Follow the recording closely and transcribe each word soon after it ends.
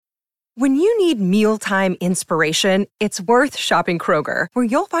When you need mealtime inspiration, it's worth shopping Kroger, where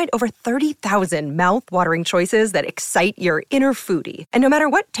you'll find over 30,000 mouth-watering choices that excite your inner foodie. And no matter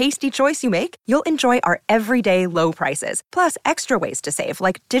what tasty choice you make, you'll enjoy our everyday low prices, plus extra ways to save,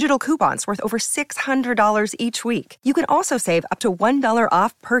 like digital coupons worth over $600 each week. You can also save up to $1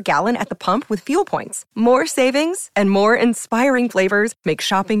 off per gallon at the pump with fuel points. More savings and more inspiring flavors make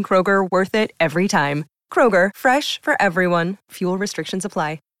shopping Kroger worth it every time. Kroger, fresh for everyone. Fuel restrictions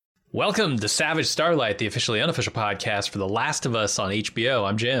apply. Welcome to Savage Starlight, the officially unofficial podcast for The Last of Us on HBO.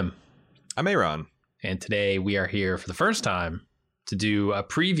 I'm Jim. I'm Aaron. And today we are here for the first time to do a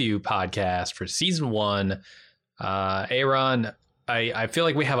preview podcast for season 1. Aaron, I feel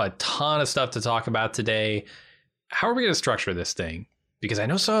like we have a ton of stuff to talk about today. How are we going to structure this thing? Because I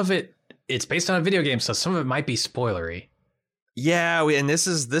know some of it's based on a video game, so some of it might be spoilery. Yeah, and this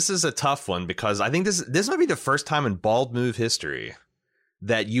is a tough one because I think this might be the first time in Bald Move history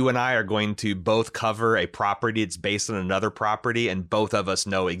that you and I are going to both cover a property that's based on another property, and both of us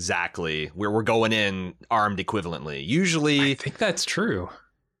know exactly where we're going in armed equivalently. Usually, I think that's true.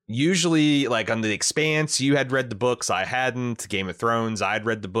 Usually, like on The Expanse, you had read the books, I hadn't. Game of Thrones, I'd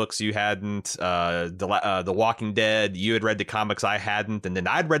read the books, you hadn't. The Walking Dead, you had read the comics, I hadn't, and then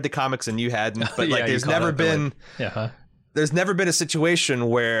I'd read the comics and you hadn't. But yeah, like, there's never been. There's never been a situation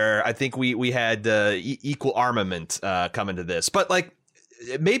where I think we had equal armament come into this. But like,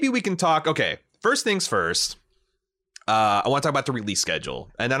 maybe we can talk. Okay, first things first. I want to talk about the release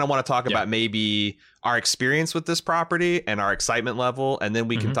schedule, and then I want to talk about maybe our experience with this property and our excitement level, and then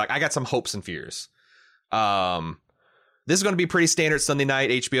we can talk. I got some hopes and fears. This is going to be pretty standard Sunday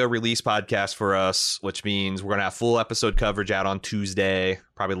night HBO release podcast for us, which means we're going to have full episode coverage out on Tuesday,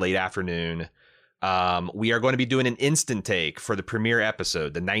 probably late afternoon. We are going to be doing an instant take for the premiere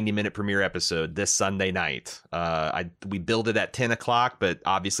episode, the 90-minute premiere episode this Sunday night. We build it at 10 o'clock, but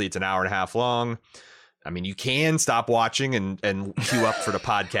obviously it's an hour and a half long. I mean, you can stop watching and queue up for the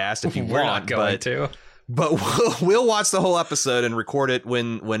podcast if you want. We're not going to. But we'll watch the whole episode and record it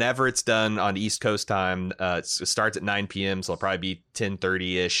whenever it's done on East Coast time. It starts at 9 p.m., so it'll probably be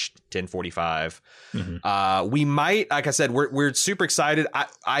 10:30-ish, 10:45. We might, like I said, we're super excited.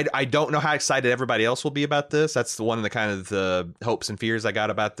 I don't know how excited everybody else will be about this. That's one of the kind of the hopes and fears I got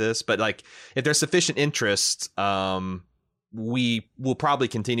about this. But like, if there's sufficient interest, we will probably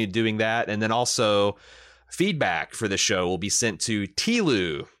continue doing that. And then also, feedback for the show will be sent to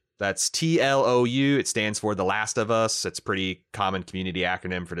TLOU. That's TLOU. It stands for The Last of Us. It's a pretty common community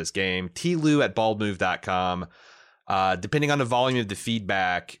acronym for this game. TLOU@baldmove.com. Depending on the volume of the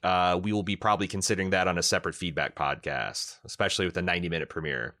feedback, we will be probably considering that on a separate feedback podcast, especially with the 90-minute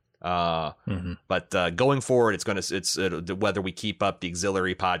premiere. But going forward, it's whether we keep up the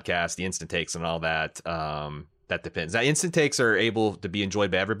auxiliary podcast, the instant takes, and all that. That depends. Now, instant takes are able to be enjoyed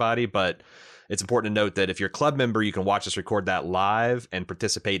by everybody, but it's important to note that if you're a club member, you can watch us record that live and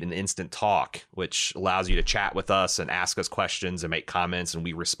participate in instant talk, which allows you to chat with us and ask us questions and make comments, and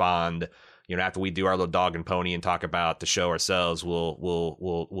we respond. You know, after we do our little dog and pony and talk about the show ourselves,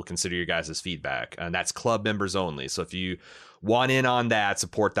 we'll consider your guys' feedback, and that's club members only. So if you want in on that,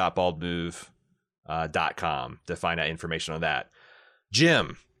 support.baldmove.com to find out information on that.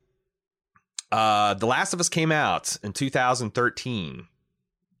 Jim, The Last of Us came out in 2013.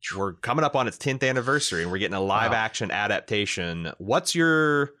 We're coming up on its 10th anniversary, and we're getting a live action adaptation. What's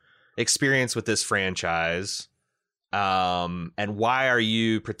your experience with this franchise? And why are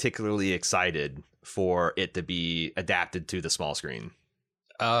you particularly excited for it to be adapted to the small screen?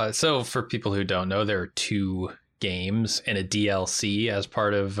 So for people who don't know, there are 2 games and a DLC as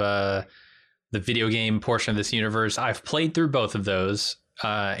part of the video game portion of this universe. I've played through both of those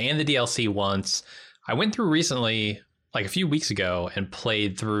and the DLC once. I went through recently, like a few weeks ago, and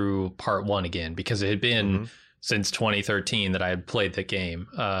played through part 1 again because it had been since 2013 that I had played the game.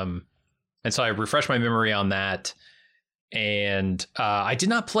 And so I refreshed my memory on that. And I did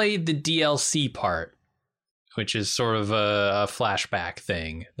not play the DLC part, which is sort of a flashback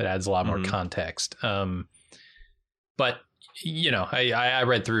thing that adds a lot more context. But, you know, I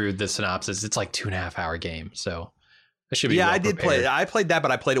read through the synopsis. It's like 2.5 hour game. So I should be well I did prepared. play it. I played that,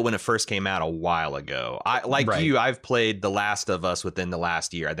 but I played it when it first came out a while ago. I've played The Last of Us within the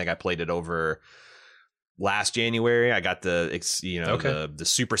last year. I think I played it over last January. I got the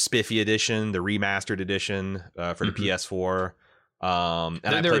super spiffy edition, the remastered edition for the PS4. And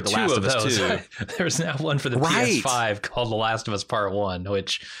there were 2 of those. There's now one for the PS5 called The Last of Us Part 1,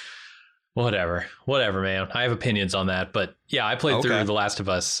 which whatever, man. I have opinions on that, but yeah, I played through The Last of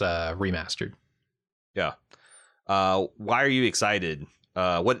Us remastered. Yeah. Why are you excited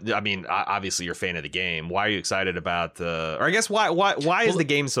What I mean, obviously you're a fan of the game. Why are you excited about or I guess why is the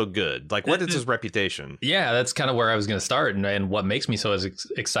game so good? Like, what is his reputation? Yeah, that's kind of where I was going to start, and what makes me so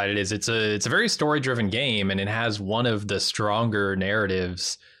excited is it's a very story driven game, and it has one of the stronger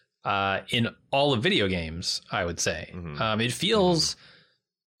narratives in all of video games, I would say. It feels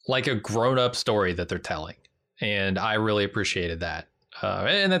like a grown up story that they're telling, and I really appreciated that.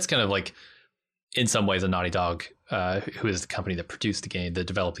 And that's kind of like, in some ways, a Naughty Dog, who is the company that produced the game, that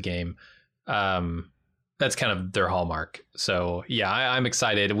developed the game. That's kind of their hallmark. So yeah, I'm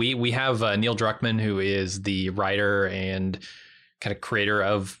excited. We have Neil Druckmann, who is the writer and kind of creator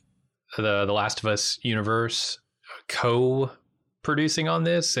of the Last of Us universe, co-producing on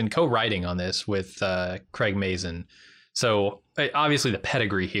this and co-writing on this with Craig Mazin. So obviously the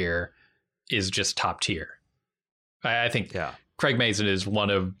pedigree here is just top tier. I think Craig Mazin is one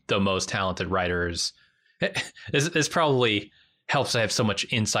of the most talented writers. This probably helps to have so much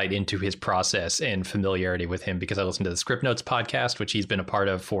insight into his process and familiarity with him, because I listened to the Script Notes podcast, which he's been a part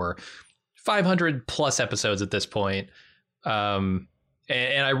of for 500 plus episodes at this point. And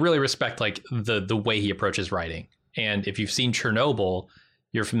I really respect like the way he approaches writing. And if you've seen Chernobyl,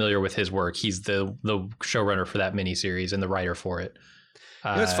 you're familiar with his work. He's the showrunner for that miniseries and the writer for it.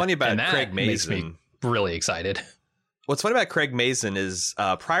 You know what's funny about Craig Mazin? Makes me really excited. What's funny about Craig Mazin is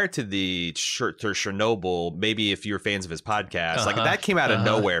prior to the Chernobyl, maybe if you were fans of his podcast, like that came out of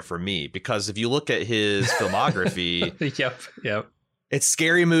nowhere for me, because if you look at his filmography, yep, it's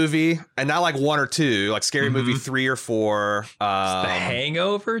Scary Movie, and not like 1 or 2, like Scary Movie 3 or 4. The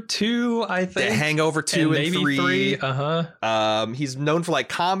Hangover 2, I think. The Hangover 2 and 3. He's known for like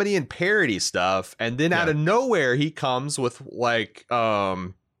comedy and parody stuff, and then out of nowhere he comes with like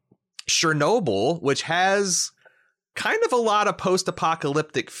Chernobyl, which has kind of a lot of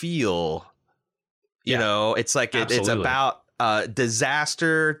post-apocalyptic feel. You know, it's like it's about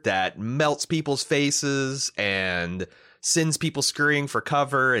disaster that melts people's faces and sends people scurrying for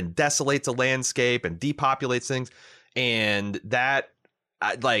cover and desolates a landscape and depopulates things. And that,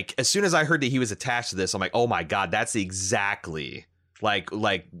 like, as soon as I heard that he was attached to this, I'm like, oh my God, that's exactly like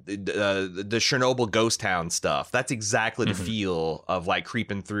the Chernobyl ghost town stuff. That's exactly the feel of like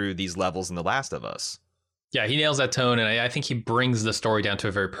creeping through these levels in The Last of Us. Yeah, he nails that tone, and I think he brings the story down to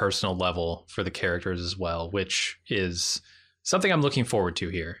a very personal level for the characters as well, which is something I'm looking forward to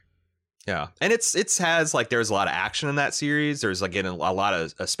here. Yeah, and it's has like, there's a lot of action in that series. There's like a lot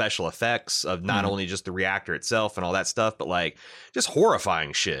of special effects of not only just the reactor itself and all that stuff, but like just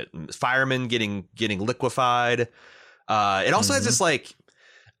horrifying shit. Firemen getting liquefied. It also has this like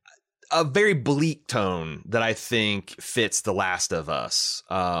a very bleak tone that I think fits The Last of Us.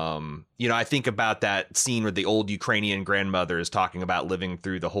 You know, I think about that scene where the old Ukrainian grandmother is talking about living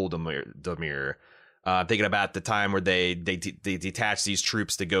through the Holodomor. Thinking about the time where they detached these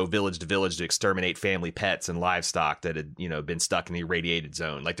troops to go village to village to exterminate family pets and livestock that had, you know, been stuck in the irradiated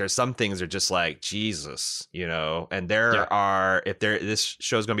zone. Like, there's some things that are just like, Jesus, you know, and this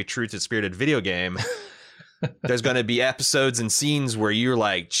show's going to be true to the spirit of the video game. There's going to be episodes and scenes where you're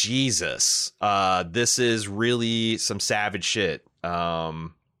like, Jesus, this is really some savage shit.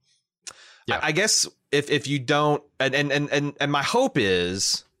 I guess if you don't, and my hope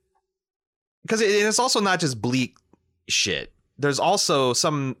is, because it's also not just bleak shit. There's also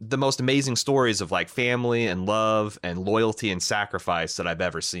the most amazing stories of like family and love and loyalty and sacrifice that I've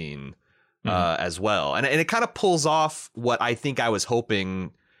ever seen as well. And it kind of pulls off what I think I was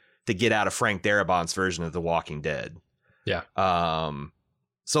hoping to get out of Frank Darabont's version of The Walking Dead. Yeah.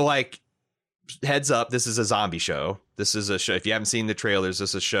 So like, heads up, this is a zombie show. This is a show. If you haven't seen the trailers, this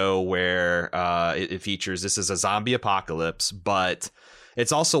is a show where it features, this is a zombie apocalypse, but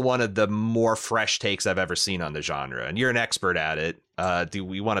it's also one of the more fresh takes I've ever seen on the genre. And you're an expert at it. Do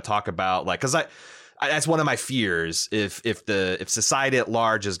we want to talk about, like, because I that's one of my fears. If society at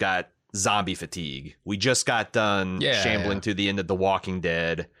large has got zombie fatigue, we just got done shambling to the end of The Walking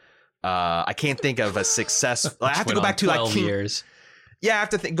Dead. I can't think of a success. I have to go back to 12 years. Yeah, I have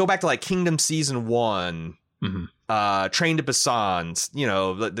to go back to like Kingdom season 1. Train to Busan. You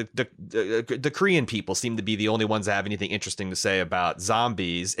know, the Korean people seem to be the only ones that have anything interesting to say about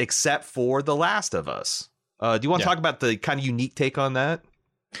zombies, except for The Last of Us. Do you want to talk about the kind of unique take on that?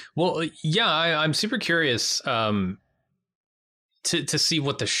 Well, yeah, I'm super curious to see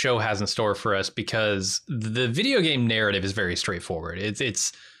what the show has in store for us, because the video game narrative is very straightforward.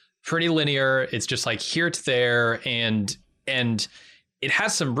 It's pretty linear. It's just like here to there, and it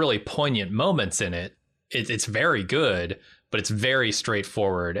has some really poignant moments in it. It's very good, but it's very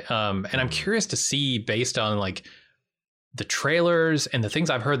straightforward. And I'm curious to see, based on like the trailers and the things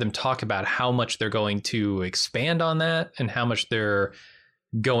I've heard them talk about, how much they're going to expand on that and how much they're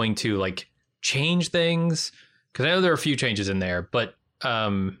going to like change things, because I know there are a few changes in there, but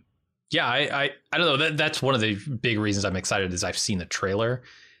yeah, I don't know. That's one of the big reasons I'm excited is I've seen the trailer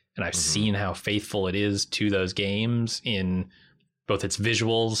and I've seen how faithful it is to those games in both its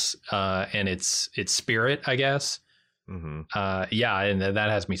visuals and its spirit, I guess. Yeah, and that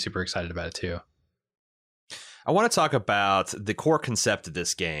has me super excited about it too. I want to talk about the core concept of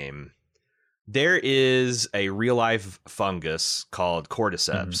this game. There is a real life fungus called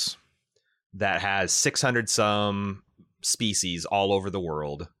cordyceps that has 600 some species all over the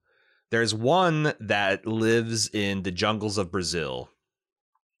world. There's one that lives in the jungles of Brazil,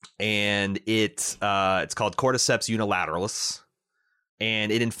 and it's called Cordyceps unilateralis,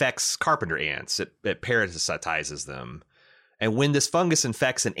 and it infects carpenter ants. It parasitizes them. And when this fungus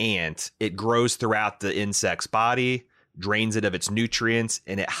infects an ant, it grows throughout the insect's body, drains it of its nutrients,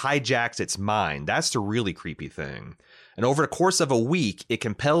 and it hijacks its mind. That's the really creepy thing. And over the course of a week, it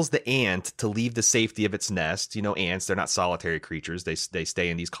compels the ant to leave the safety of its nest. You know, ants, they're not solitary creatures. They stay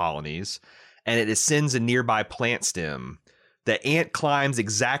in these colonies. And it ascends a nearby plant stem. The ant climbs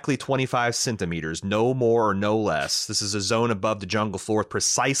exactly 25 centimeters, no more or no less. This is a zone above the jungle floor with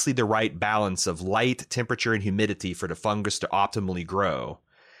precisely the right balance of light, temperature, and humidity for the fungus to optimally grow.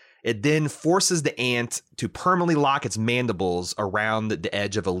 It then forces the ant to permanently lock its mandibles around the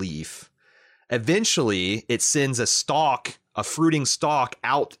edge of a leaf. Eventually, it sends a fruiting stalk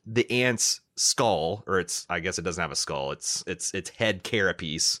out the ant's skull, or I guess it doesn't have a skull. It's head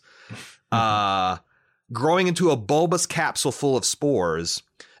carapace, growing into a bulbous capsule full of spores.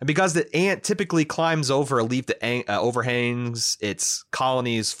 And because the ant typically climbs over a leaf that overhangs its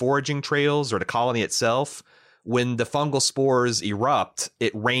colony's foraging trails or the colony itself, when the fungal spores erupt,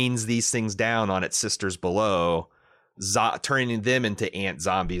 it rains these things down on its sisters below, turning them into ant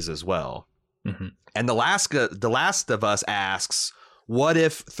zombies as well. And The Last of Us asks, what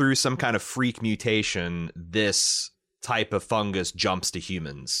if through some kind of freak mutation, this type of fungus jumps to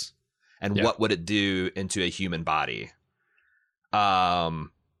humans? And what would it do into a human body? And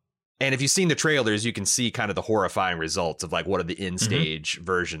if you've seen the trailers, you can see kind of the horrifying results of like what are the end stage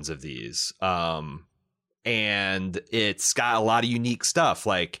versions of these. And it's got a lot of unique stuff.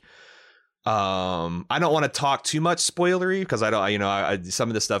 Like, I don't want to talk too much spoilery because I don't, some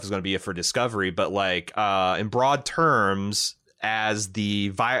of this stuff is going to be for discovery, but like, in broad terms, as the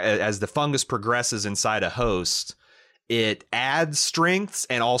fungus progresses inside a host, it adds strengths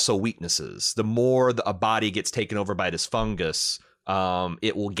and also weaknesses. The more a body gets taken over by this fungus,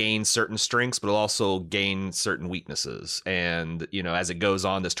 it will gain certain strengths, but it'll also gain certain weaknesses. And, as it goes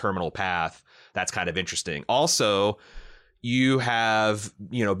on this terminal path, that's kind of interesting. Also, you have,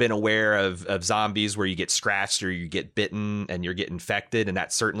 been aware of zombies where you get scratched or you get bitten and you get infected. And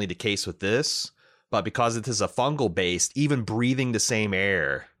that's certainly the case with this. But because it is a fungal based, even breathing the same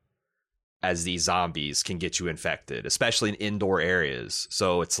air as these zombies can get you infected, especially in indoor areas.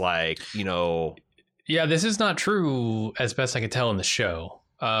 So it's like, Yeah, this is not true as best I can tell in the show.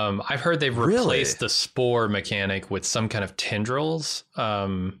 I've heard they've replaced the spore mechanic with some kind of tendrils.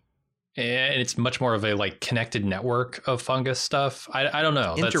 And it's much more of a like connected network of fungus stuff. I don't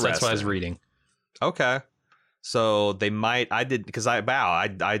know. That's what I was reading. Okay. So they might, I did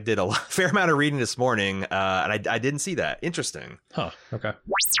a fair amount of reading this morning, and I didn't see that. Interesting. Huh. Okay.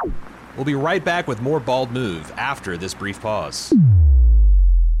 We'll be right back with more Bald Move after this brief pause.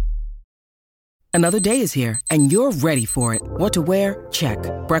 Another day is here, and you're ready for it. What to wear? Check.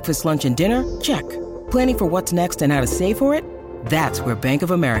 Breakfast, lunch, and dinner? Check. Planning for what's next and how to save for it? That's where Bank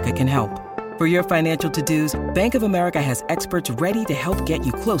of America can help. For your financial to-dos, Bank of America has experts ready to help get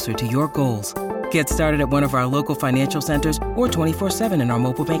you closer to your goals. Get started at one of our local financial centers or 24/7 in our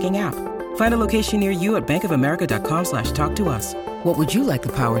mobile banking app. Find a location near you at bankofamerica.com/talktous. What would you like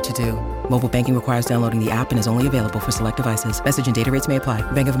the power to do? Mobile banking requires downloading the app and is only available for select devices. Message and data rates may apply.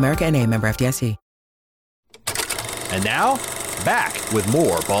 Bank of America N.A., member FDIC. And now, back with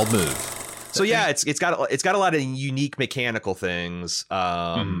more Bald Move. So yeah, it's got a lot of unique mechanical things,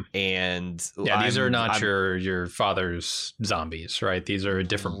 and these are not your father's zombies, right? These are a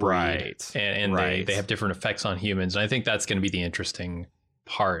different breed, and they have different effects on humans. And I think that's going to be the interesting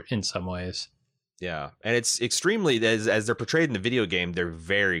part in some ways. Yeah, and it's extremely as they're portrayed in the video game, they're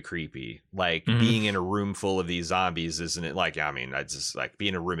very creepy. Like being in a room full of these zombies, isn't it? Like, I mean, it's just like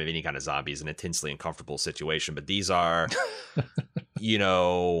being in a room of any kind of zombie is an intensely uncomfortable situation. But these are,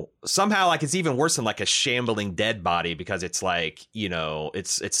 somehow like it's even worse than like a shambling dead body because it's like,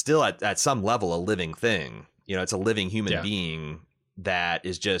 it's still at some level a living thing. It's a living human being that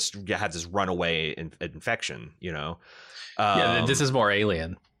is just has this runaway infection. This is more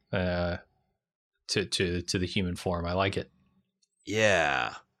alien. To the human form. I like it.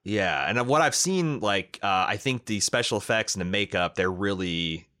 Yeah. Yeah. And what I've seen, like, I think the special effects and the makeup, they're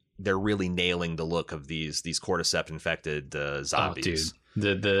really nailing the look of these cordyceps infected zombies. Oh,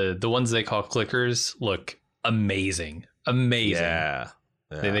 dude. The ones they call clickers look amazing. Amazing. Yeah.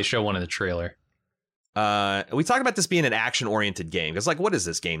 They show one in the trailer. We talk about this being an action-oriented game. Because, like, what does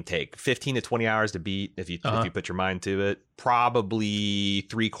this game take? 15 to 20 hours to beat if you put your mind to it. Probably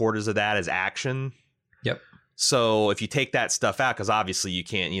 3/4 of that is action. Yep. So if you take that stuff out, because obviously you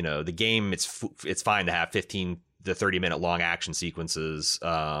can't, the game, it's fine to have 15 to 30-minute long action sequences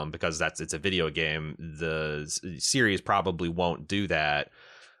because it's a video game. The series probably won't do that.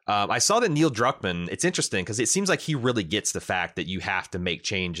 I saw that Neil Druckmann, it's interesting because it seems like he really gets the fact that you have to make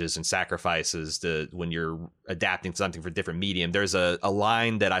changes and sacrifices when you're adapting something for different medium. There's a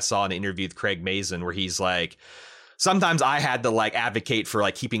line that I saw in an interview with Craig Mazin where he's like, sometimes I had to like advocate for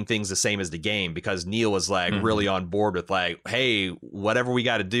like keeping things the same as the game because Neil was like really on board with like, hey, whatever we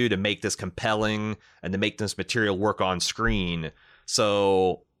got to do to make this compelling and to make this material work on screen.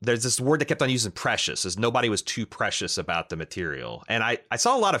 So there's this word that kept on using precious, as nobody was too precious about the material. And I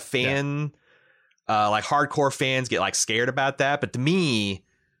saw a lot of like hardcore fans get like scared about that. But to me,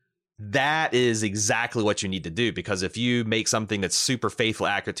 that is exactly what you need to do, because if you make something that's super faithful,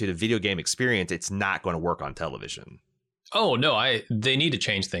 accurate to the video game experience, it's not going to work on television. Oh, no, they need to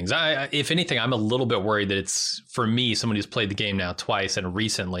change things. If anything, I'm a little bit worried that it's, for me, someone who's played the game now twice and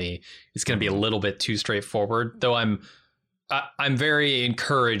recently, it's going to be a little bit too straightforward, though I'm very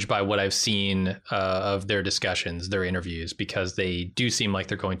encouraged by what I've seen of their discussions, their interviews, because they do seem like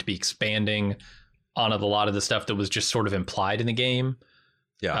they're going to be expanding on a lot of the stuff that was just sort of implied in the game.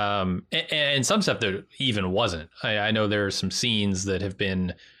 Yeah. And some stuff that even wasn't. I know there are some scenes that have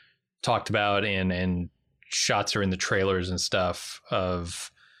been talked about and shots are in the trailers and stuff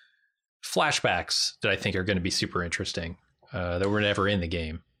of flashbacks that I think are going to be super interesting that were never in the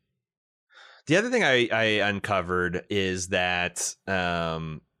game. The other thing I uncovered is that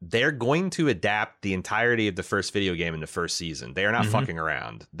they're going to adapt the entirety of the first video game in the first season. They are not fucking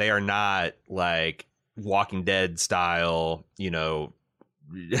around. They are not like Walking Dead style,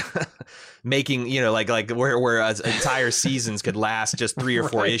 making, like where entire seasons could last just 3 or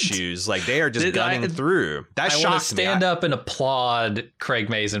 4 issues. Like they are just gunning through. That shocked me. I want to stand up and applaud Craig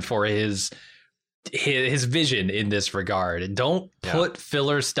Mazin for his vision in this regard. Don't put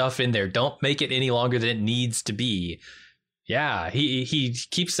filler stuff in there. Don't make it any longer than it needs to be. Yeah, he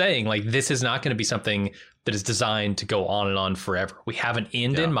keeps saying like this is not going to be something that is designed to go on and on forever. We have an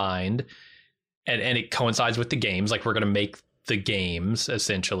end in mind, and it coincides with the games. Like we're going to make the games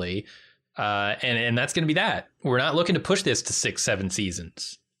essentially, and that's going to be that. We're not looking to push this to 6-7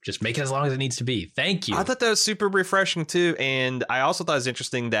 seasons. Just make it as long as it needs to be. Thank you. I thought that was super refreshing too, and I also thought it was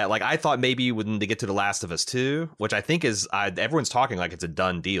interesting that like I thought maybe when they get to The Last of Us 2, which I think is everyone's talking like it's a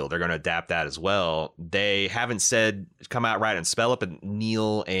done deal. They're going to adapt that as well. They haven't come out right and spell it, but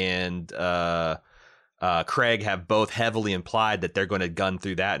Neil and Craig have both heavily implied that they're going to gun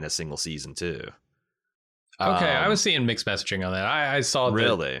through that in a single season too. Okay, I was seeing mixed messaging on that. I saw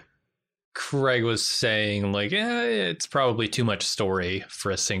really. Craig was saying like, it's probably too much story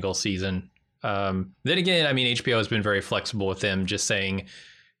for a single season. Then again, I mean, HBO has been very flexible with them just saying,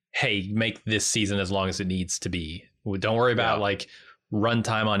 hey, make this season as long as it needs to be. Don't worry about like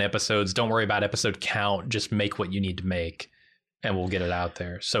runtime on episodes. Don't worry about episode count. Just make what you need to make and we'll get it out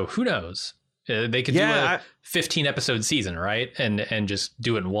there. So who knows? They could do a 15 episode season, right? And just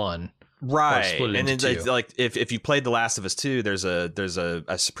do it in one. Right, and it's like if you played The Last of Us 2, there's a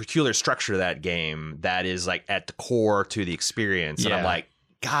peculiar structure to that game that is like at the core to the experience, and I'm like,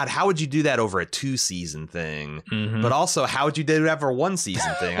 God, how would you do that over a 2-season thing? But also, how would you do that over a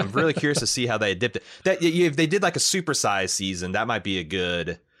 1-season thing? I'm really curious to see how they adapt it. That if they did like a supersized season, that might be a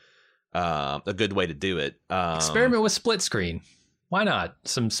good way to do it. Experiment with split screen. Why not?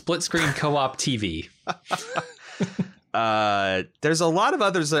 Some split screen co-op TV. There's a lot of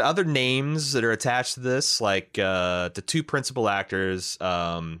other names that are attached to this, like the 2 principal actors,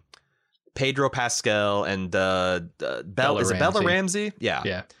 Pedro Pascal and Bella Ramsey?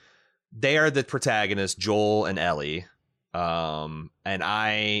 Yeah. They are the protagonists, Joel and Ellie. And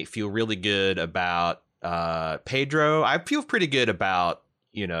I feel really good about Pedro. I feel pretty good about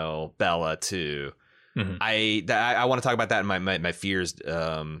Bella too. I want to talk about that in my fears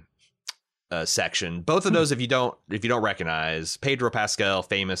section. Both of those, if you don't recognize, Pedro Pascal,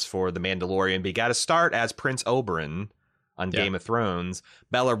 famous for The Mandalorian, but he got to start as Prince Oberyn on Game of Thrones.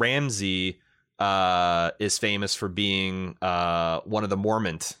 Bella Ramsey is famous for being one of the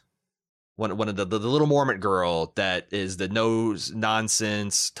one of the little Mormont girl that is the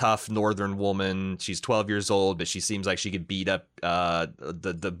nonsense tough northern woman. She's 12 years old, but she seems like she could beat up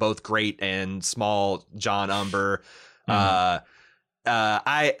the both great and small John Umber. I'm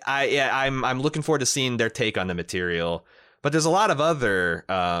looking forward to seeing their take on the material. But there's a lot of other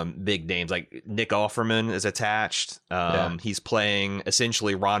big names, like Nick Offerman is attached. He's playing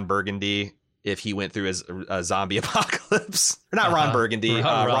essentially Ron Burgundy if he went through a zombie apocalypse. Or not Ron Burgundy,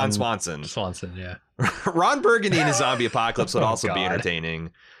 Ron Swanson. Swanson, yeah. Ron Burgundy in a zombie apocalypse would also be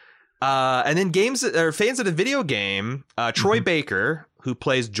entertaining. And then fans of the video game, Troy Baker, who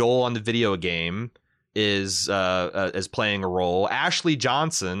plays Joel on the video game, is playing a role. Ashley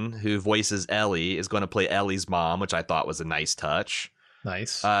Johnson, who voices Ellie, is going to play Ellie's mom, which I thought was a nice touch.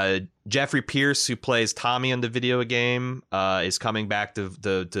 Nice. Jeffrey Pierce, who plays Tommy in the video game, is coming back to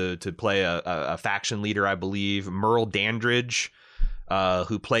play a faction leader, I believe. Merle Dandridge,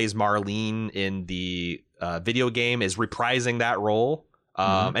 who plays Marlene in the video game, is reprising that role.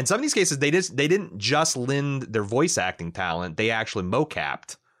 And some of these cases, they didn't just lend their voice acting talent; they actually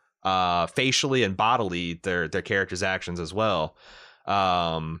mocapped facially and bodily their characters' actions as well.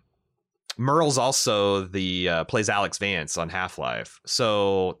 Merle's also plays Alex Vance on Half-Life.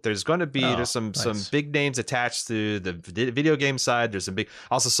 So there's going to be some big names attached to the video game side. There's some big.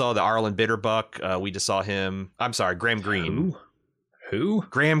 Also saw the Arlen Bitterbuck. We just saw him. I'm sorry, Graham Greene. Who?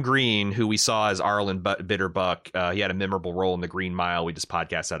 Graham Greene, who we saw as Arlen Bitterbuck. He had a memorable role in the Green Mile. We just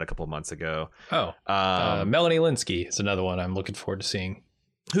podcasted that a couple of months ago. Melanie Linsky is another one I'm looking forward to seeing.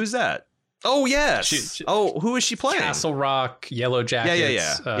 Who's that? Oh yes. Who is she playing? Castle Rock, Yellow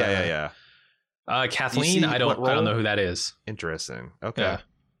Jackets. Yeah. Kathleen, I don't know who that is. Interesting. Okay. Yeah.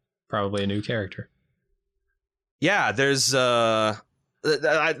 Probably a new character. Yeah, there's there's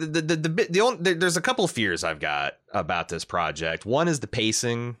a couple of fears I've got about this project. One is the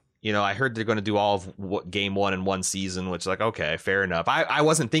pacing. You know, I heard they're going to do all of game one in one season, which is like, okay, fair enough. I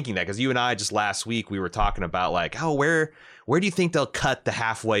wasn't thinking that because you and I just last week we were talking about like, where do you think they'll cut the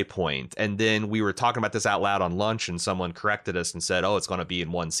halfway point? And then we were talking about this out loud on lunch and someone corrected us and said, it's going to be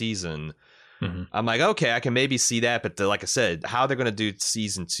in one season. Mm-hmm. I'm like, okay, I can maybe see that. But like I said, how they're going to do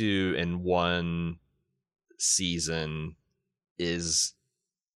season 2 in one season is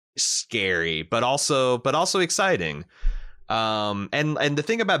scary, but also exciting. And the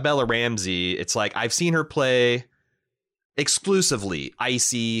thing about Bella Ramsey, it's like I've seen her play exclusively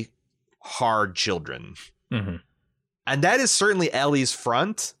icy, hard children. Mm-hmm. And that is certainly Ellie's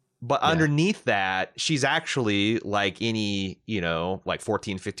front. But underneath that, she's actually like any, like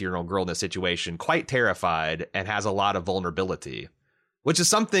 14, 15-year-old girl in this situation, quite terrified and has a lot of vulnerability, which is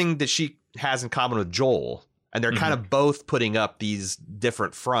something that she has in common with Joel. And they're kind of both putting up these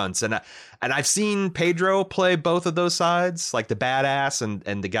different fronts. And I've seen Pedro play both of those sides, like the badass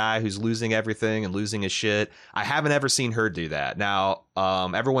and the guy who's losing everything and losing his shit. I haven't ever seen her do that. Now,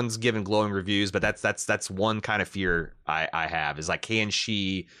 everyone's given glowing reviews, but that's one kind of fear I have is like, can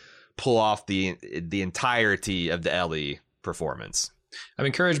she pull off the entirety of the Ellie performance? I'm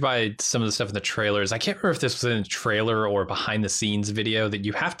encouraged by some of the stuff in the trailers. I can't remember if this was in a trailer or behind the scenes video that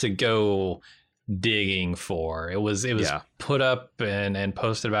you have to go digging for. It was put up and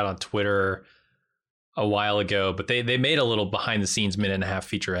posted about on Twitter a while ago, but they made a little behind the scenes minute and a half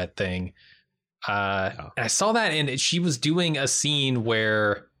featurette thing. And I saw that, and she was doing a scene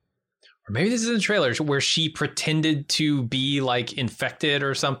where, or maybe this is in the trailer, where she pretended to be like infected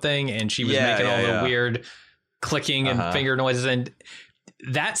or something, and she was making all the weird clicking and finger noises, and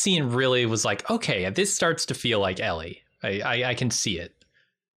that scene really was like, okay, this starts to feel like Ellie. I can see it.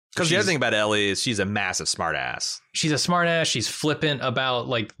 Because the other thing about Ellie is she's a massive smartass. She's a smartass. She's flippant about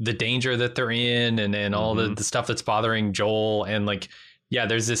like the danger that they're in and all the stuff that's bothering Joel. And like,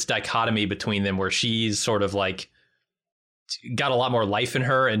 there's this dichotomy between them where she's sort of like got a lot more life in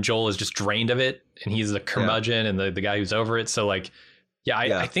her and Joel is just drained of it. And he's the curmudgeon and the guy who's over it. So like,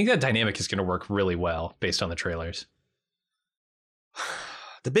 I think that dynamic is going to work really well based on the trailers.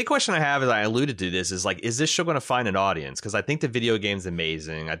 The big question I have, as I alluded to this, is like, is this show going to find an audience? Because I think the video game's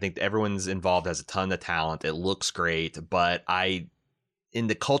amazing. I think everyone's involved has a ton of talent. It looks great. But in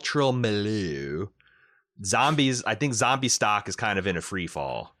the cultural milieu, I think zombie stock is kind of in a free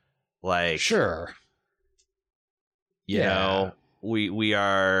fall. Like, sure. You know, we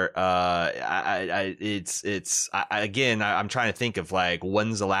are, I'm trying to think of like,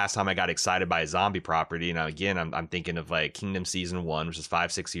 when's the last time I got excited by a zombie property? And again, I'm thinking of like Kingdom Season 1, which is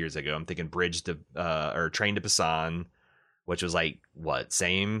 5-6 years ago. I'm thinking Train to Busan, which was like, like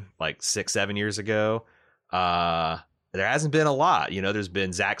 6-7 years ago. There hasn't been a lot, there's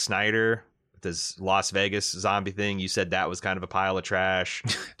been Zack Snyder, this Las Vegas zombie thing. You said that was kind of a pile of trash.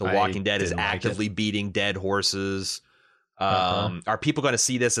 The Walking Dead is actively beating dead horses. Are people going to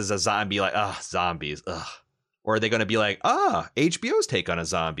see this as a zombie, like, zombies, or are they going to be like, HBO's take on a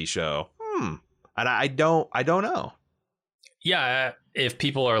zombie show? And I don't know. Yeah, if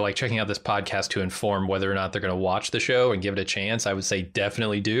people are like checking out this podcast to inform whether or not they're going to watch the show and give it a chance, I would say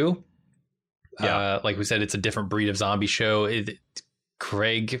definitely do. Yeah, like we said, it's a different breed of zombie show.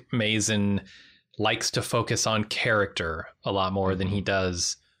 Craig Mazin likes to focus on character a lot more than he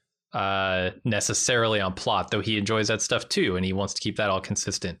does necessarily on plot, though he enjoys that stuff too, and he wants to keep that all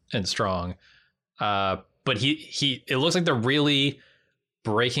consistent and strong. But it looks like they're really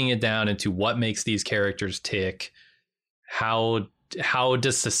breaking it down into what makes these characters tick. How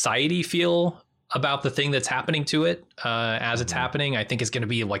does society feel about the thing that's happening to it as it's happening? I think is going to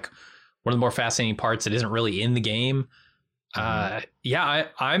be like one of the more fascinating parts that isn't really in the game.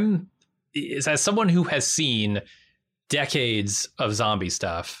 I'm as someone who has seen decades of zombie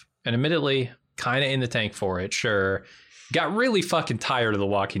stuff and admittedly kind of in the tank for it. Sure. Got really fucking tired of The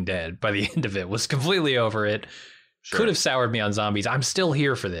Walking Dead by the end of it, was completely over it. Sure. Could have soured me on zombies. I'm still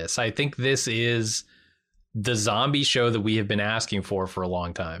here for this. I think this is the zombie show that we have been asking for a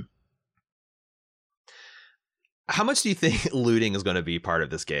long time. How much do you think looting is going to be part of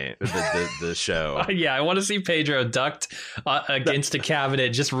this game, the show? Yeah, I want to see Pedro ducked against a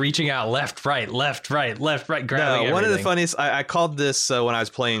cabinet, just reaching out left, right, grabbing everything. One of the funniest, I called this when I was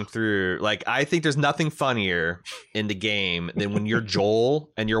playing through, like, I think there's nothing funnier in the game than when you're Joel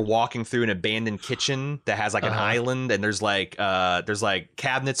and you're walking through an abandoned kitchen that has like an island, and there's like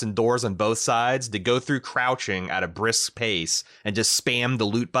cabinets and doors on both sides to go through crouching at a brisk pace and just spam the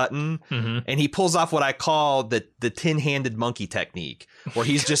loot button. And he pulls off what I call the tin-handed monkey technique, where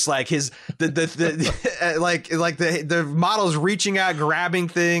he's just like the model's reaching out, grabbing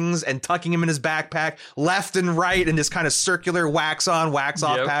things and tucking them in his backpack left and right in this kind of circular wax on, wax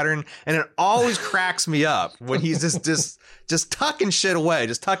off pattern. And it always cracks me up when he's just tucking shit away.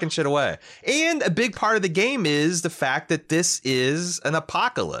 And a big part of the game is the fact that this is an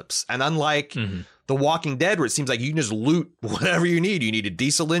apocalypse. And unlike The Walking Dead, where it seems like you can just loot whatever you need. You need a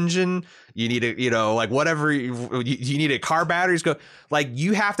diesel engine. You need whatever you need, a car batteries.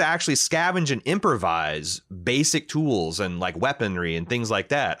 You have to actually scavenge and improvise basic tools and like weaponry and things like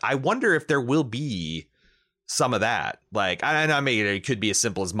that. I wonder if there will be some of that. Like, I mean, it could be as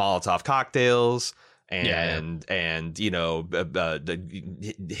simple as Molotov cocktails and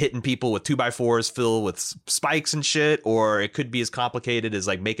hitting people with 2x4s filled with spikes and shit, or it could be as complicated as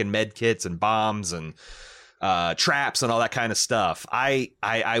like making med kits and bombs and traps and all that kind of stuff. I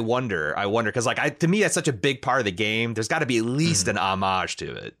wonder because to me that's such a big part of the game. There's got to be at least an homage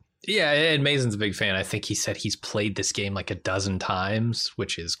to it. Yeah, and Mazin's a big fan. I think he said he's played this game like a dozen times,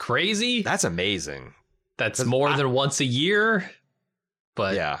 which is crazy. That's amazing. That's more than once a year.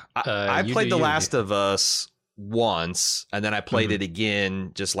 But yeah, I played The Last of Us once, and then I played it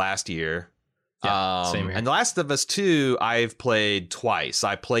again just last year. Yeah, same here. And The Last of Us 2, I've played twice.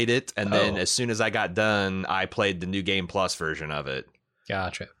 I played it, and then as soon as I got done, I played the new Game Plus version of it.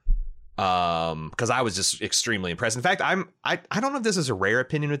 Gotcha. Because I was just extremely impressed. In fact, I don't know if this is a rare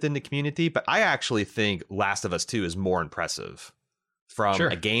opinion within the community, but I actually think Last of Us 2 is more impressive from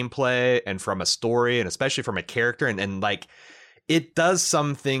a gameplay and from a story, and especially from a character, and like, it does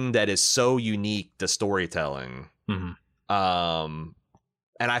something that is so unique to storytelling. And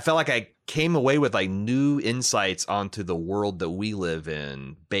I felt like I came away with like new insights onto the world that we live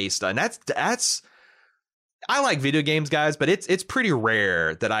in based on that's I like video games, guys, but it's pretty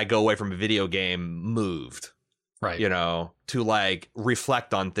rare that I go away from a video game moved, right? To like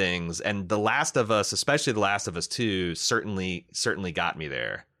reflect on things. And The Last of Us, especially The Last of Us 2, certainly got me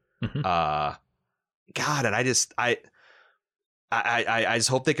there. God, and I just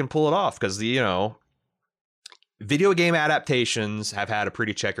hope they can pull it off, because video game adaptations have had a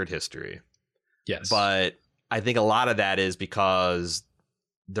pretty checkered history. Yes. But I think a lot of that is because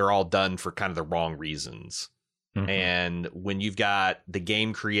they're all done for kind of the wrong reasons. And when you've got the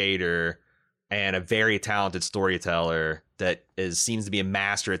game creator and a very talented storyteller that seems to be a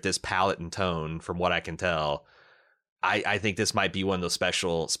master at this palette and tone, from what I can tell, I think this might be one of those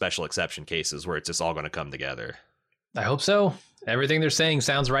special exception cases where it's just all going to come together. I hope so. Everything they're saying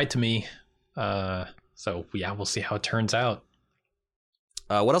sounds right to me. So yeah, we'll see how it turns out.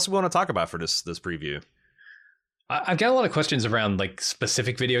 What else do we want to talk about for this preview? I've got a lot of questions around like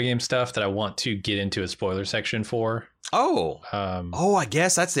specific video game stuff that I want to get into a spoiler section for. I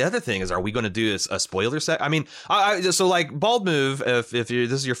guess that's the other thing is, are we going to do a spoiler set? I mean, so like Bald Move, if this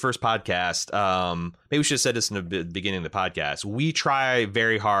is your first podcast, maybe we should have said this in the beginning of the podcast. We try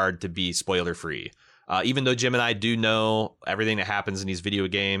very hard to be spoiler free. Even though Jim and I do know everything that happens in these video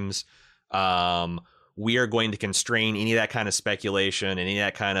games, we are going to constrain any of that kind of speculation and any of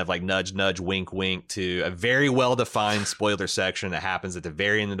that kind of like nudge, nudge, wink, wink to a very well-defined spoiler section that happens at the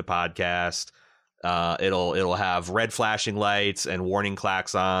very end of the podcast. It'll have red flashing lights and warning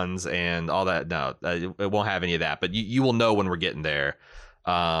klaxons and all that. No, it won't have any of that, but you will know when we're getting there.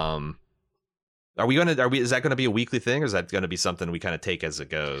 Is that going to be a weekly thing, or is that going to be something we kind of take as it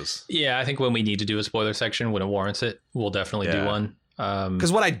goes? Yeah, I think when we need to do a spoiler section, when it warrants it, we'll definitely do one.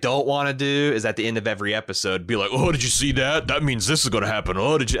 Because what I don't want to do is at the end of every episode be like, oh, did you see that? That means this is going to happen.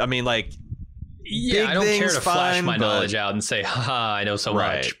 Oh, did you? I mean, like, yeah, I don't care to flash my knowledge out and say, haha, I know so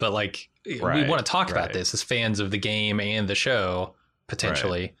much. But like, we want to talk about this as fans of the game and the show,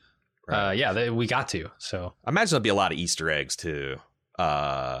 potentially. We got to. So I imagine there'll be a lot of Easter eggs too.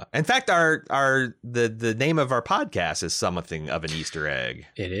 In fact, the name of our podcast is something of an Easter egg.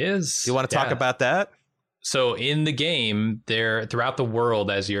 It is. Do you want to talk about that? So in the game, there throughout the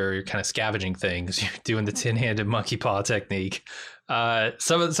world, as you're kind of scavenging things, you're doing the tin-handed monkey paw technique.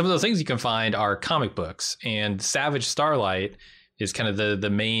 Some of those things you can find are comic books, and Savage Starlight is kind of the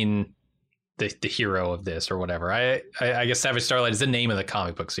main the hero of this or whatever. I guess Savage Starlight is the name of the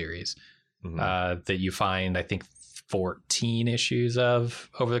comic book series that you find, I think, 14 issues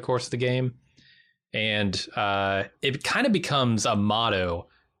of over the course of the game, and it kind of becomes a motto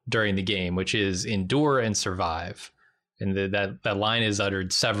during the game, which is endure and survive. And that line is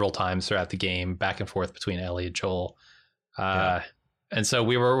uttered several times throughout the game, back and forth between Ellie and Joel. And so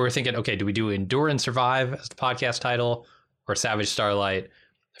we were thinking, okay, do we do endure and survive as the podcast title or Savage Starlight?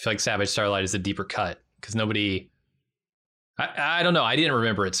 I feel like Savage Starlight is the deeper cut because I don't know. I didn't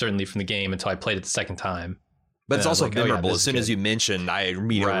remember it certainly from the game until I played it the second time. But it's also memorable. As soon as you mentioned, I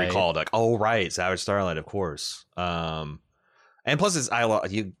immediately recalled like, oh, right, Savage Starlight, of course. And plus,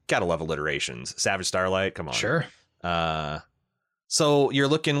 you gotta love alliterations. Savage Starlight, come on. Sure. So you're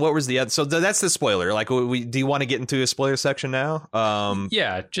looking. What was the other? So that's the spoiler. Like, do you want to get into a spoiler section now?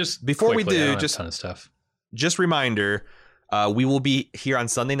 Yeah. Just before quickly, we do, just a ton of stuff. Just reminder. We will be here on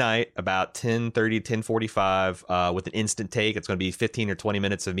Sunday night about 10:30, 10:45 with an instant take. It's going to be 15 or 20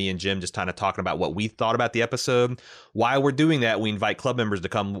 minutes of me and Jim just kind of talking about what we thought about the episode. While we're doing that, we invite club members to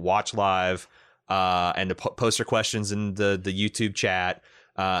come watch live and to post their questions in the YouTube chat.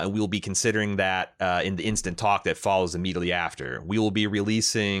 And we will be considering that in the instant talk that follows immediately after. We will be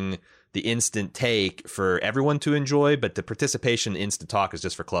releasing the instant take for everyone to enjoy, but the participation instant talk is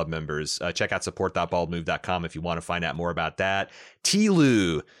just for club members. Check out support.baldmove.com if you want to find out more about that.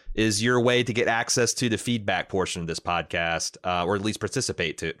 TLU is your way to get access to the feedback portion of this podcast, or at least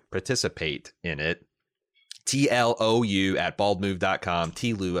participate in it. TLOU at baldmove.com,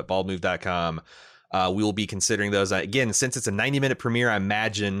 TLU at baldmove.com. We will be considering those. Again, since it's a 90-minute premiere, I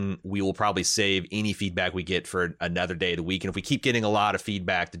imagine we will probably save any feedback we get for another day of the week. And if we keep getting a lot of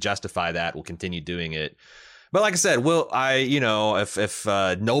feedback to justify that, we'll continue doing it. But like I said, if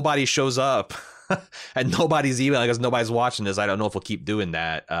nobody shows up and nobody's emailing us, nobody's watching this, I don't know if we'll keep doing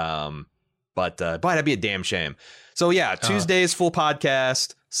that. But that'd be a damn shame. So yeah, Tuesdays, full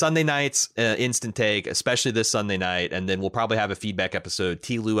podcast. Sunday nights, instant take, especially this Sunday night. And then we'll probably have a feedback episode,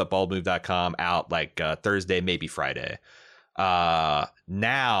 tlu at baldmove.com, out like Thursday, maybe Friday.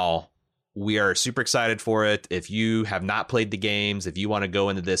 Now, we are super excited for it. If you have not played the games, if you want to go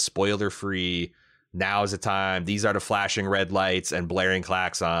into this spoiler-free, now is the time. These are the flashing red lights and blaring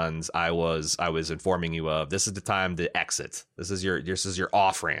klaxons I was informing you of. This is the time to exit. This is your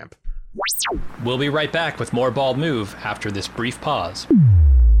off-ramp. We'll be right back with more Bald Move after this brief pause.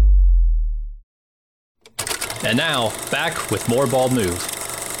 And now, back with more Bald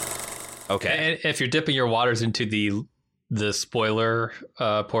Move. Okay. And if you're dipping your waters into the spoiler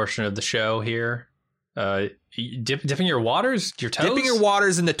portion of the show here, dipping your waters, your toes? Dipping your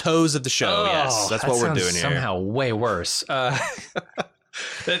waters in the toes of the show, yes. That's what we're doing here. Somehow way worse. Is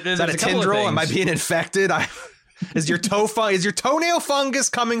that a tendril? Am I being infected? Is your toenail fungus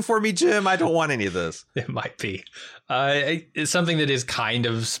coming for me, Jim? I don't want any of this. It might be. It's something that is kind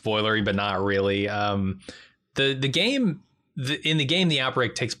of spoilery, but not really. The game, the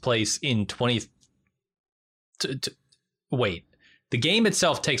outbreak takes place in the game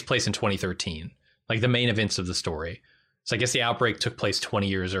itself takes place in 2013, like the main events of the story. So I guess the outbreak took place 20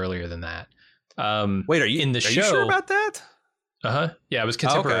 years earlier than that. Wait, are you in the show? Are you sure about that? Yeah, it was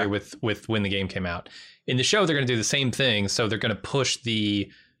contemporary with when the game came out. In the show, they're going to do the same thing. So they're going to push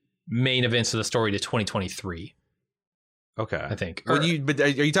the main events of the story to 2023. Okay. I think. But are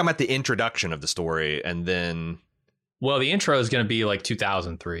you talking about the introduction of the story and then? Well, the intro is going to be like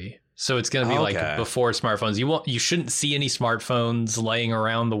 2003. So it's going to be like before smartphones. You shouldn't see any smartphones laying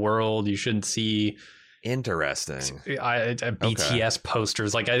around the world. You shouldn't see interesting BTS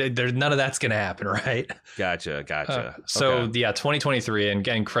posters. Like none of that's going to happen, right? Gotcha. So yeah, 2023, and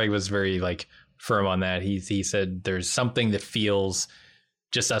again, Craig was very like firm on that. He said there's something that feels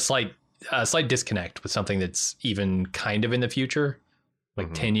just a slight disconnect with something that's even kind of in the future,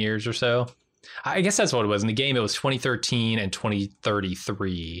 like 10 years or so. I guess that's what it was. In the game, it was 2013 and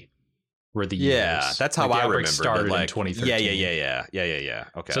 2033 were the years. Yeah, that's how I remember. Started in 2013. Yeah.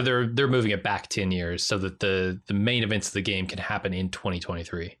 Okay. So they're moving it back 10 years so that the main events of the game can happen in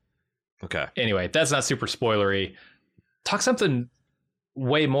 2023. Okay. Anyway, that's not super spoilery. Talk something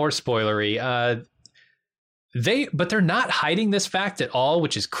way more spoilery. But they're not hiding this fact at all,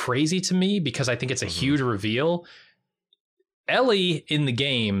 which is crazy to me because I think it's a huge reveal. Ellie in the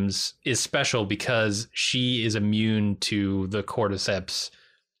games is special because she is immune to the cordyceps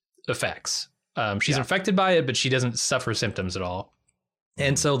effects. She's infected by it, but she doesn't suffer symptoms at all.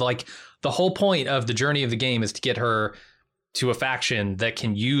 And so like the whole point of the journey of the game is to get her to a faction that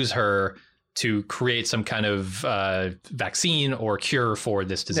can use her to create some kind of vaccine or cure for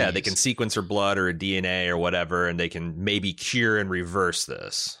this disease. Yeah, they can sequence her blood or her DNA or whatever, and they can maybe cure and reverse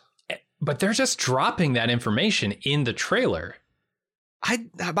this. But they're just dropping that information in the trailer. I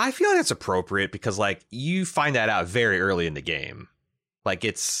feel like that's appropriate because like you find that out very early in the game. Like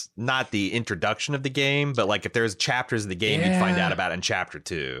it's not the introduction of the game, but like if there's chapters of the game, you'd find out about it in chapter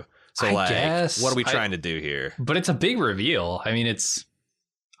 2. So I guess, what are we trying to do here? But it's a big reveal. I mean,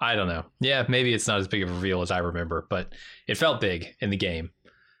 I don't know. Yeah, maybe it's not as big of a reveal as I remember, but it felt big in the game.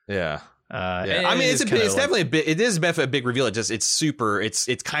 Yeah. I mean, it's definitely a bit. It is definitely a big reveal. It's super.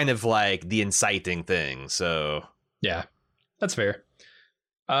 It's kind of like the inciting thing. So yeah, that's fair.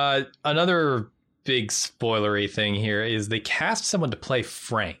 Another big spoilery thing here is they cast someone to play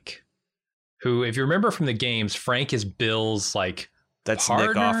Frank, who, if you remember from the games, Frank is Bill's like that's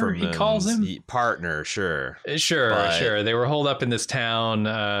partner, Nick Offerman. He calls him partner. Sure. They were holed up in this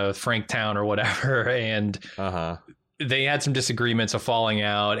town, Frank Town or whatever, and they had some disagreements, a falling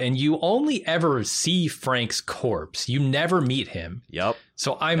out, and you only ever see Frank's corpse. You never meet him. Yep.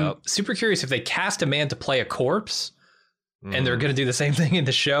 So I'm super curious if they cast a man to play a corpse and they're going to do the same thing in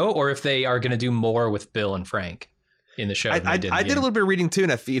the show, or if they are going to do more with Bill and Frank in the show. I did a little bit of reading too,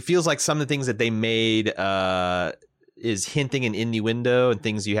 and it feels like some of the things that they made is hinting an innuendo and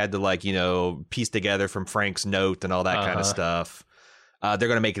things you had to like, piece together from Frank's note and all that kind of stuff. They're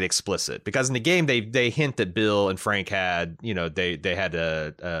going to make it explicit because in the game they hint that Bill and Frank had, they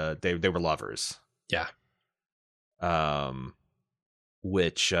were lovers. Yeah.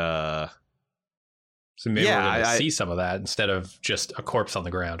 Which so maybe we're going to see some of that instead of just a corpse on the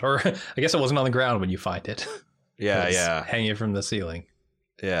ground, or I guess it wasn't on the ground when you find it. Yeah. Hanging from the ceiling.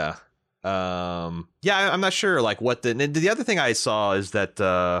 Yeah. I'm not sure like what the other thing I saw is that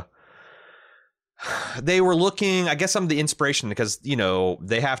they were looking, I guess, some of the inspiration because,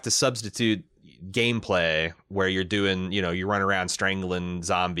 they have to substitute gameplay where you're doing, you run around strangling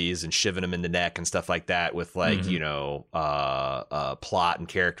zombies and shivving them in the neck and stuff like that with like, plot and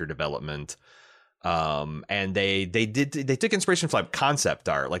character development. And they took inspiration from like concept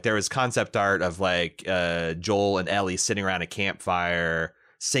art. Like there was concept art of like Joel and Ellie sitting around a campfire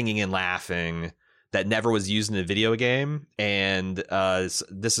singing and laughing that never was used in a video game, and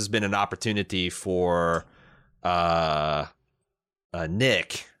this has been an opportunity for Neil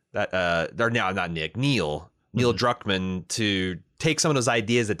Druckmann to take some of those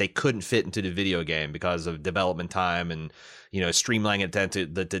ideas that they couldn't fit into the video game because of development time and streamlining it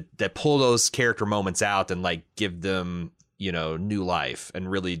that pull those character moments out and like give them new life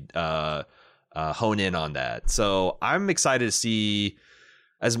and really hone in on that. So I'm excited to see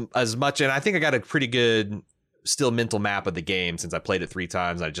as much, and I think I got a pretty good still mental map of the game since I played it 3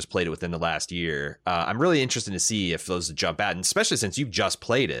 times. I just played it within the last year. I'm really interested to see if those jump out, and especially since you've just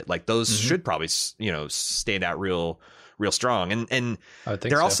played it, like those should probably stand out real strong. And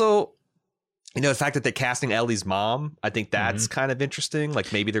they're also the fact that they're casting Ellie's mom, I think that's kind of interesting.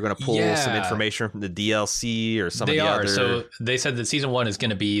 Like maybe they're going to pull some information from the DLC or some of the other. So they said that season 1 is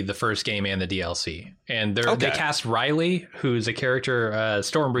going to be the first game and the DLC. And they cast Riley, who's a character,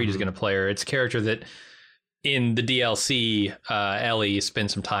 Stormbreed is going to play her. It's a character that in the DLC, Ellie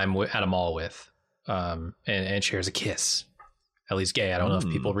spends some time at a mall with and shares a kiss. Ellie's gay. I don't know if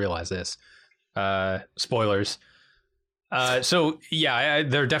people realize this. Spoilers. So yeah,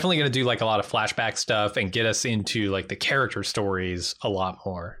 they're definitely going to do like a lot of flashback stuff and get us into like the character stories a lot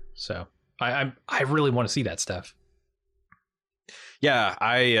more. So I really want to see that stuff. Yeah,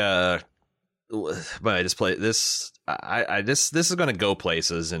 but I just play this. This is going to go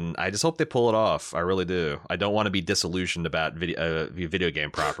places, and I just hope they pull it off. I really do. I don't want to be disillusioned about video game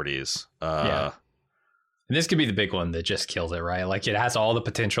properties. Yeah, and this could be the big one that just kills it, right? Like it has all the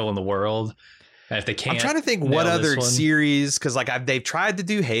potential in the world. And if they can't, I'm trying to think what other series, because like they've tried to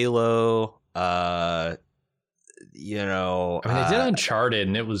do Halo. You know, I mean, they did Uncharted,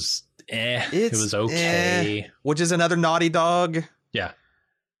 and it was it was okay. Which is another Naughty Dog. Yeah.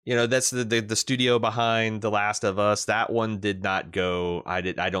 You know, that's the studio behind The Last of Us. That one did not go. I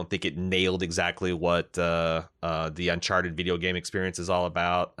don't think it nailed exactly what the Uncharted video game experience is all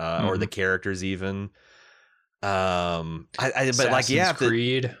about, or the characters even. Assassin's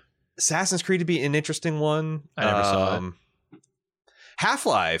Creed. Assassin's Creed would be an interesting one. I never saw it.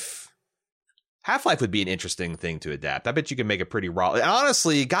 Half-Life would be an interesting thing to adapt. I bet you can make a pretty raw.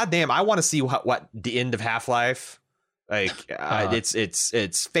 Honestly, goddamn, I want to see what the end of Half-Life. Like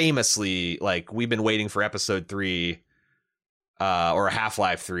it's famously like we've been waiting for episode 3 or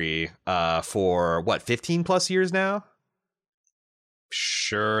Half-Life 3 for what 15 plus years now.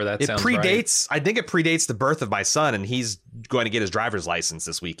 Sure, that sounds predates. Right. I think it predates the birth of my son, and he's going to get his driver's license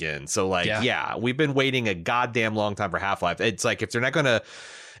this weekend. So like, yeah, we've been waiting a goddamn long time for Half-Life. It's like if they're not gonna.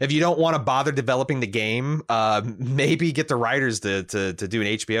 If you don't want to bother developing the game, maybe get the writers to do an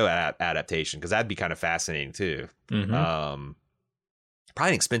HBO adaptation, because that'd be kind of fascinating too. Mm-hmm. Probably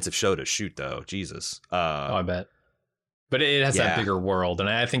an expensive show to shoot though. Jesus. I bet. But it has that bigger world, and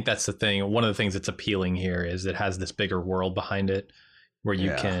I think that's the thing. One of the things that's appealing here is it has this bigger world behind it, where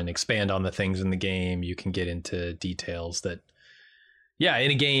you can expand on the things in the game. You can get into details that,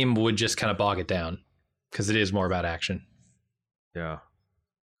 in a game would just kind of bog it down, because it is more about action. Yeah.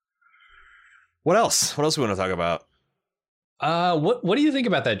 What else? What else we want to talk about? What do you think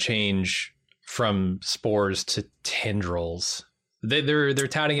about that change from spores to tendrils? They're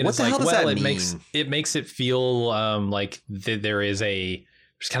touting it as like, well, it makes it feel like there's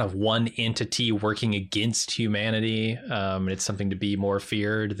kind of one entity working against humanity. It's something to be more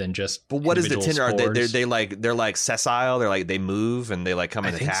feared than just. But what is the tendril? Are they're like sessile? They're like they move and they like come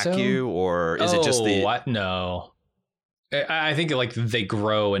and attack you, or is it just the? What? No. I think like they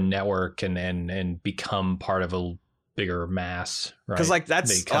grow and network and become part of a bigger mass, right? Because like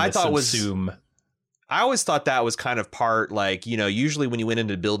that's I thought subsume. I always thought that was kind of part like, you know, usually when you went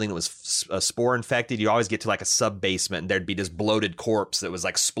into a building that was spore infected, you always get to like a sub basement and there'd be this bloated corpse that was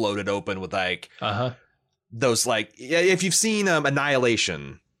like exploded open with like those like if you've seen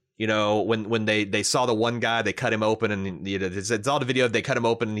Annihilation. You know, when they saw the one guy, they cut him open, and it's all the video. They cut him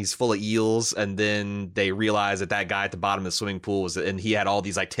open, and he's full of eels. And then they realize that guy at the bottom of the swimming pool and he had all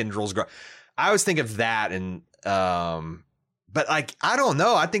these like tendrils grow. I always think of that, and but like I don't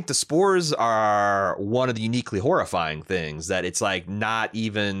know. I think the spores are one of the uniquely horrifying things, that it's like not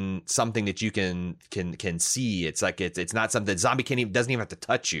even something that you can see. It's like it's not something that zombie doesn't even have to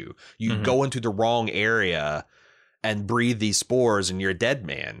touch you. You go into the wrong area and breathe these spores, and you're a dead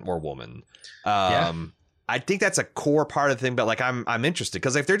man or woman. I think that's a core part of the thing, but like I'm interested,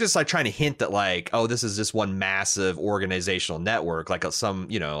 because if they're just like trying to hint that like, oh, this is just one massive organizational network, like some,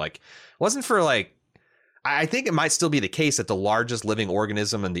 you know, like wasn't for like, I think it might still be the case that the largest living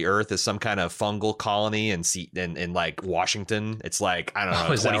organism on the earth is some kind of fungal colony in like Washington. It's like, I don't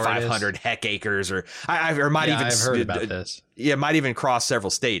know, 2,500 hectares or I've heard about this. Yeah, it might even cross several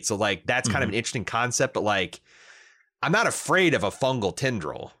states. So like that's kind of an interesting concept, but like I'm not afraid of a fungal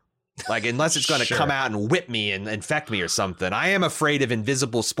tendril. Like, unless it's going to come out and whip me and infect me or something. I am afraid of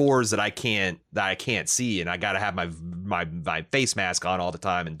invisible spores that I can't see, and I got to have my face mask on all the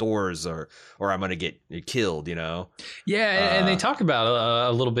time indoors, or I'm going to get killed, you know? Yeah, and they talk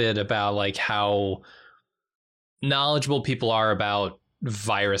about a little bit about like how knowledgeable people are about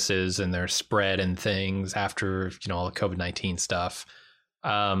viruses and their spread and things after, you know, all the COVID-19 stuff,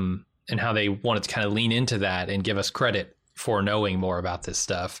 and how they wanted to kind of lean into that and give us credit for knowing more about this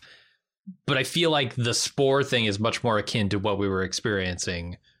stuff. But I feel like the spore thing is much more akin to what we were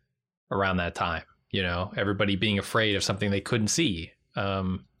experiencing around that time. You know, everybody being afraid of something they couldn't see.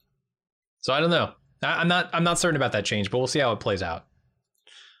 So I don't know. I'm not certain about that change, but we'll see how it plays out.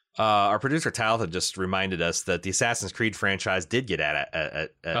 Our producer Talta just reminded us that the Assassin's Creed franchise did get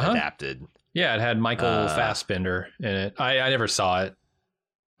adapted. Yeah, it had Michael Fassbender in it. I never saw it.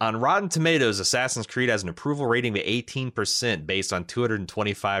 On Rotten Tomatoes, Assassin's Creed has an approval rating of 18% based on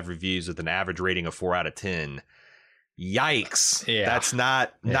 225 reviews with an average rating of 4 out of 10. Yikes. Yeah. That's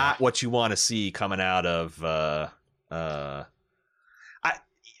not what you want to see coming out of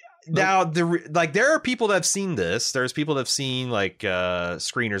Now, there are people that have seen this. There's people that have seen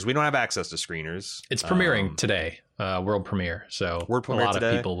screeners. We don't have access to screeners. It's premiering today, world premiere. So world premiere a lot today?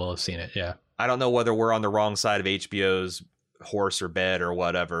 of people will have seen it. Yeah. I don't know whether we're on the wrong side of HBO's horse or bed or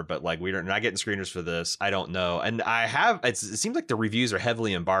whatever, but like we're not getting screeners for this. I don't know. And it seems like the reviews are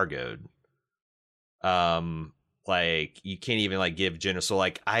heavily embargoed. Like you can't even like give general. So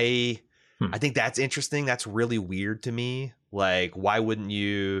like I think that's interesting. That's really weird to me. Like, why wouldn't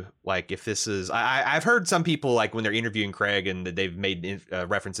you, like, if this is, I've heard some people, like, when they're interviewing Craig and they've made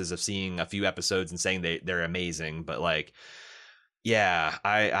references of seeing a few episodes and saying they're amazing. But, like, yeah,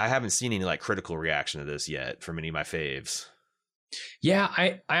 I haven't seen any, like, critical reaction to this yet from any of my faves. Yeah,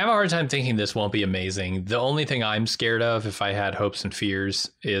 I have a hard time thinking this won't be amazing. The only thing I'm scared of, if I had hopes and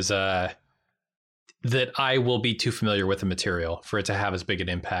fears, is that I will be too familiar with the material for it to have as big an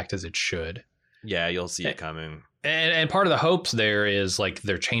impact as it should. Yeah, you'll see it coming. And part of the hopes there is like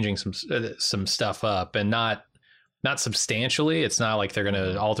they're changing some stuff up, and not substantially. It's not like they're going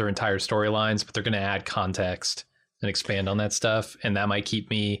to alter entire storylines, but they're going to add context and expand on that stuff, and that might keep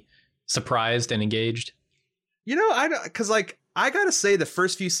me surprised and engaged. You know, because like I gotta say, the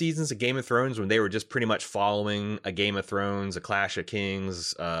first few seasons of Game of Thrones, when they were just pretty much following a Game of Thrones, a Clash of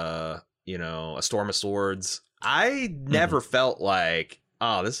Kings, a Storm of Swords, I never felt like,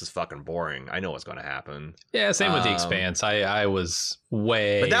 oh, this is fucking boring. I know what's going to happen. Yeah, same with The Expanse. I was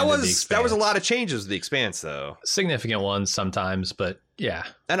way. But that was a lot of changes with The Expanse, though. Significant ones sometimes, but yeah.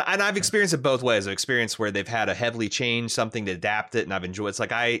 And I've experienced it both ways. I've experienced where they've had to heavily change something to adapt it, and I've enjoyed it. It's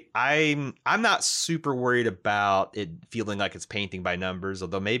like I'm not super worried about it feeling like it's painting by numbers,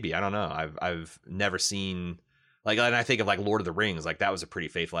 although maybe, I don't know. I've never seen, like, and I think of like Lord of the Rings, like that was a pretty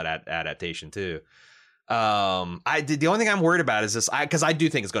faithful adaptation too. The only thing I'm worried about is this, because I do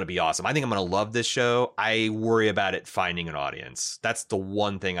think it's going to be awesome. I think I'm going to love this show. I worry about it finding an audience. That's the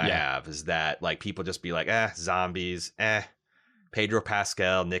one thing I have, is that like people just be like, zombies, Pedro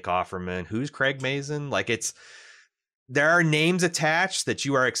Pascal, Nick Offerman, who's Craig Mazin? Like there are names attached that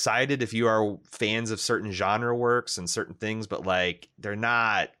you are excited if you are fans of certain genre works and certain things, but like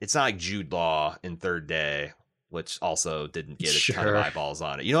it's not like Jude Law in Third Day, which also didn't get a ton of eyeballs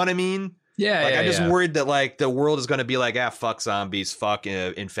on it. You know what I mean? Yeah, like I'm just worried that like the world is going to be like, fuck zombies, fuck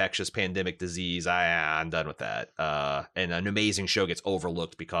infectious pandemic disease. I'm done with that. And an amazing show gets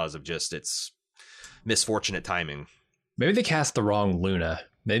overlooked because of just its misfortunate timing. Maybe they cast the wrong Luna.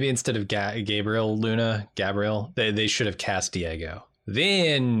 Maybe instead of Gabriel, they should have cast Diego.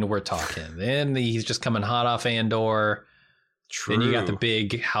 Then we're talking. Then he's just coming hot off Andor. True. Then you got the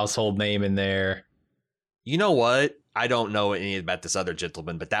big household name in there. You know what? I don't know any about this other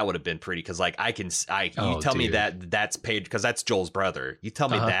gentleman, but that would have been pretty, because like you tell me that's paid, because that's Joel's brother. You tell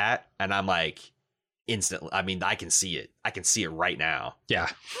me that, and I'm like instantly. I mean, I can see it. I can see it right now. Yeah,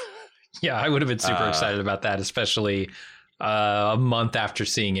 yeah. I would have been super excited about that, especially a month after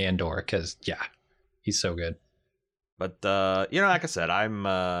seeing Andor, because he's so good. But like I said, I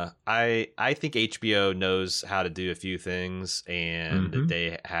think HBO knows how to do a few things, and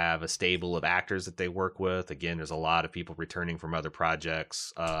they have a stable of actors that they work with. Again, there's a lot of people returning from other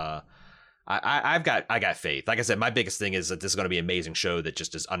projects. I got faith. Like I said, my biggest thing is that this is going to be an amazing show that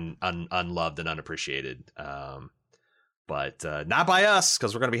just is unloved and unappreciated. But not by us,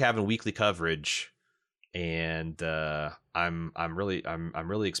 because we're going to be having weekly coverage, and I'm really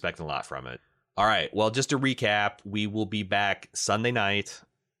expecting a lot from it. All right. Well, just to recap, we will be back Sunday night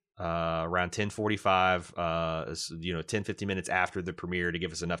around 10:45, 10, 15 minutes after the premiere, to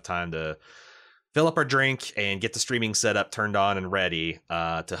give us enough time to fill up our drink and get the streaming setup turned on and ready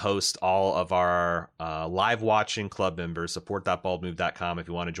to host all of our live watching club members. Support.baldmove.com if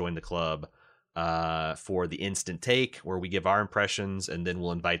you want to join the club for the instant take, where we give our impressions, and then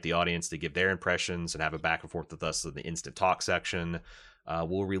we'll invite the audience to give their impressions and have a back and forth with us in the instant talk section.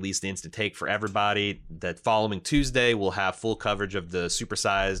 We'll release the instant take for everybody. That following Tuesday, we'll have full coverage of the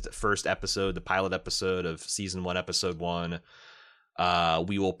supersized first episode, the pilot episode of season 1, episode 1.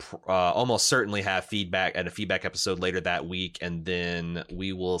 We will almost certainly have feedback at a feedback episode later that week, and then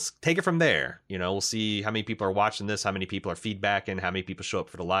we will take it from there. We'll see how many people are watching this, how many people are feedbacking, how many people show up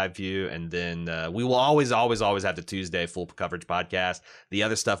for the live view, and then we will always have the Tuesday full coverage podcast. The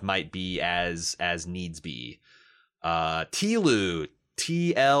other stuff might be as needs be.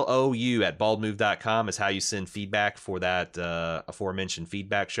 TLOU at baldmove.com is how you send feedback for that aforementioned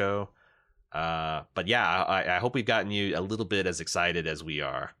feedback show. But yeah, I hope we've gotten you a little bit as excited as we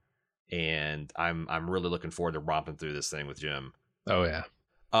are, and I'm really looking forward to romping through this thing with Jim. Oh yeah.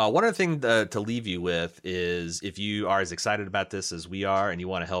 One other thing to leave you with is if you are as excited about this as we are, and you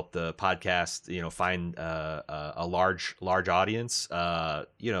want to help the podcast, find a large audience,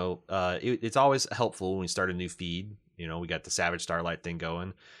 it's always helpful when we start a new feed. We got the Savage Starlight thing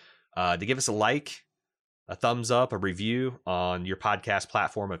going. To give us a like, a thumbs up, a review on your podcast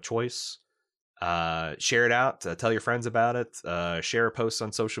platform of choice. Share it out. Tell your friends about it. Share a post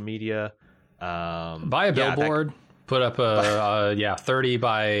on social media. Buy a billboard. Put up a 30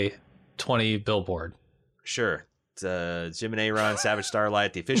 by 20 billboard. Sure. Jim and Aaron, Savage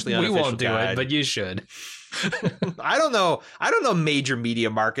Starlight, the officially unofficial We won't do guide. it, but you should. I don't know major media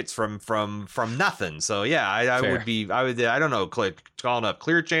markets from nothing. So yeah, I don't know, calling up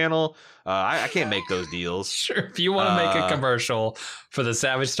Clear Channel. I can't make those deals. Sure. If you want to make a commercial for the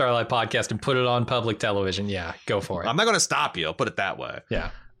Savage Starlight podcast and put it on public television, yeah, go for it. I'm not going to stop you. I'll put it that way.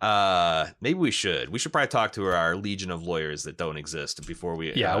 Yeah. Maybe we should probably talk to our legion of lawyers that don't exist before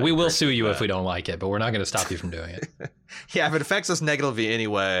we. We will sue you if we don't like it, but we're not going to stop you from doing it. Yeah, if it affects us negatively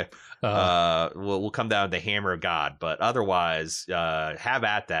anyway, we'll come down to the hammer of God. But otherwise, have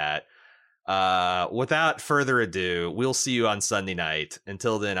at that. Without further ado, we'll see you on Sunday night.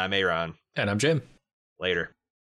 Until then, I'm Aaron. And I'm Jim. Later.